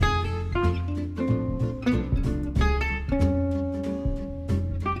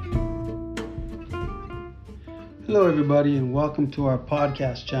Hello, everybody, and welcome to our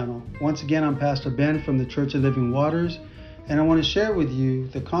podcast channel. Once again, I'm Pastor Ben from the Church of Living Waters, and I want to share with you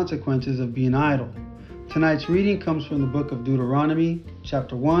the consequences of being idle. Tonight's reading comes from the book of Deuteronomy,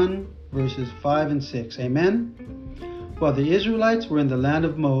 chapter 1, verses 5 and 6. Amen? While the Israelites were in the land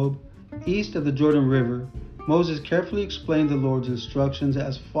of Moab, east of the Jordan River, Moses carefully explained the Lord's instructions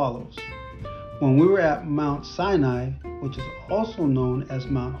as follows. When we were at Mount Sinai, which is also known as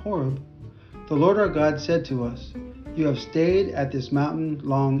Mount Horeb, the Lord our God said to us, "You have stayed at this mountain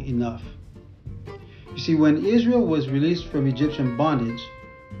long enough." You see, when Israel was released from Egyptian bondage,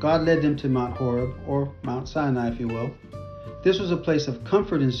 God led them to Mount Horeb, or Mount Sinai, if you will. This was a place of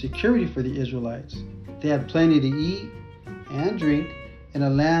comfort and security for the Israelites. They had plenty to eat and drink in a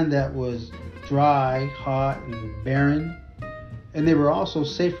land that was dry, hot, and barren, and they were also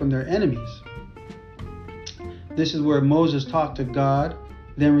safe from their enemies. This is where Moses talked to God,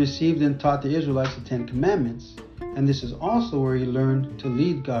 then received and taught the Israelites the Ten Commandments. And this is also where he learned to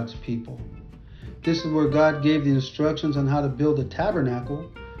lead God's people. This is where God gave the instructions on how to build a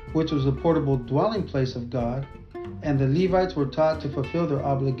tabernacle, which was a portable dwelling place of God. And the Levites were taught to fulfill their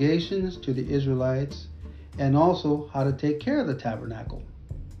obligations to the Israelites and also how to take care of the tabernacle.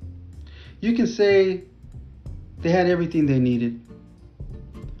 You can say they had everything they needed.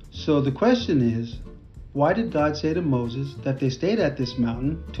 So the question is, why did God say to Moses that they stayed at this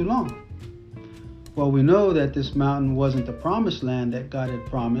mountain too long? Well, we know that this mountain wasn't the promised land that God had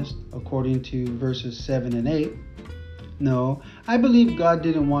promised, according to verses 7 and 8. No, I believe God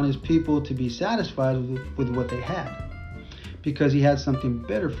didn't want his people to be satisfied with what they had, because he had something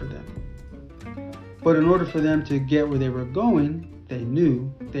better for them. But in order for them to get where they were going, they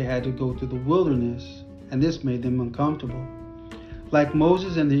knew they had to go through the wilderness, and this made them uncomfortable. Like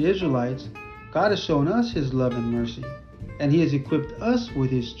Moses and the Israelites, God has shown us his love and mercy, and he has equipped us with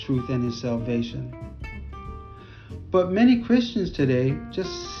his truth and his salvation. But many Christians today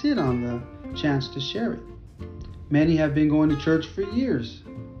just sit on the chance to share it. Many have been going to church for years,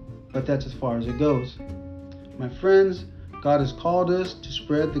 but that's as far as it goes. My friends, God has called us to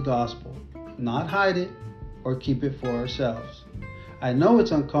spread the gospel, not hide it or keep it for ourselves. I know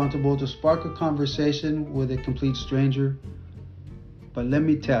it's uncomfortable to spark a conversation with a complete stranger, but let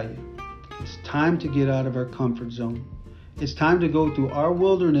me tell you, it's time to get out of our comfort zone. It's time to go through our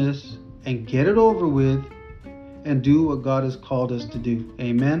wilderness and get it over with and do what God has called us to do.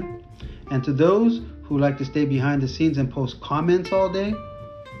 Amen? And to those who like to stay behind the scenes and post comments all day,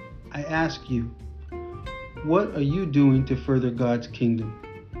 I ask you, what are you doing to further God's kingdom?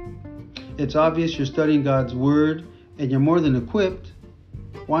 It's obvious you're studying God's word and you're more than equipped.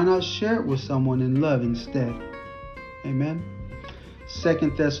 Why not share it with someone in love instead? Amen?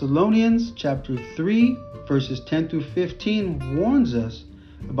 2 Thessalonians chapter 3, verses 10 through 15 warns us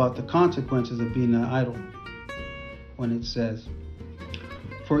about the consequences of being an idol. When it says,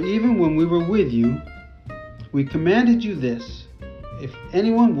 "For even when we were with you, we commanded you this, if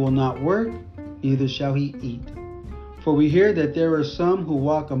anyone will not work, neither shall he eat. For we hear that there are some who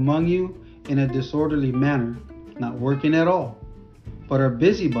walk among you in a disorderly manner, not working at all, but are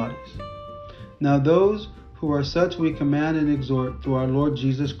busybodies. Now those who are such we command and exhort through our Lord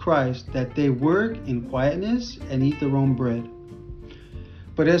Jesus Christ, that they work in quietness and eat their own bread.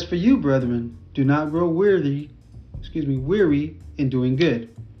 But as for you, brethren, do not grow weary in doing good.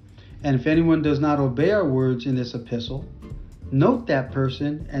 And if anyone does not obey our words in this epistle, note that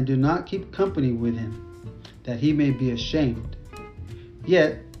person and do not keep company with him, that he may be ashamed.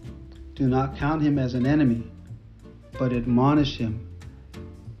 Yet do not count him as an enemy, but admonish him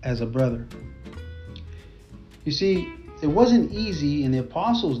as a brother." You see, it wasn't easy in the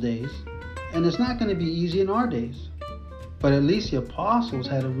apostles' days, and it's not going to be easy in our days. But at least the apostles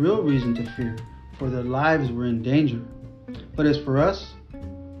had a real reason to fear, for their lives were in danger. But as for us,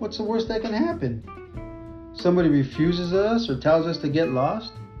 what's the worst that can happen? Somebody refuses us or tells us to get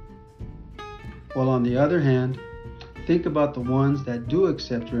lost? Well, on the other hand, think about the ones that do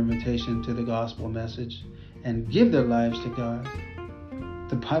accept your invitation to the gospel message and give their lives to God.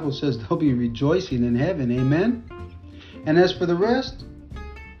 The Bible says they'll be rejoicing in heaven. Amen? And as for the rest,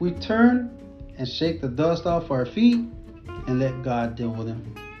 we turn and shake the dust off our feet and let God deal with them.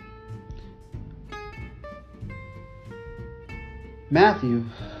 Matthew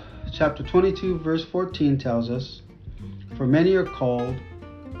chapter 22 verse 14 tells us, "For many are called,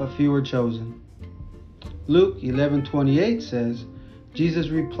 but few are chosen." Luke 11:28 says, Jesus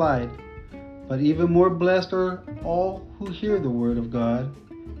replied, "But even more blessed are all who hear the word of God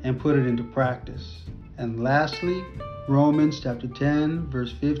and put it into practice." And lastly, Romans chapter 10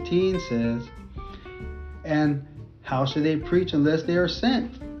 verse 15 says, "And how should they preach unless they are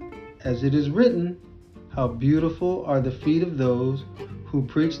sent? As it is written, How beautiful are the feet of those who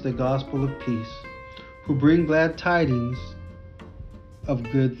preach the gospel of peace, who bring glad tidings of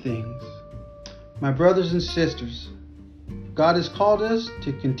good things. My brothers and sisters, God has called us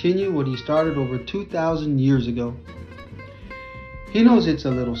to continue what He started over 2,000 years ago. He knows it's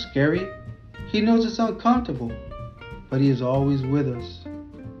a little scary. He knows it's uncomfortable, but He is always with us,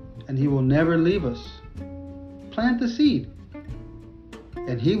 and He will never leave us. Plant the seed,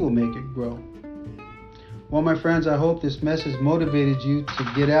 and He will make it grow. Well, my friends, I hope this message motivated you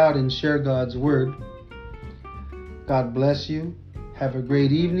to get out and share God's Word. God bless you. Have a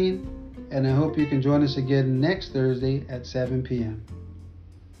great evening, and I hope you can join us again next Thursday at 7 p.m.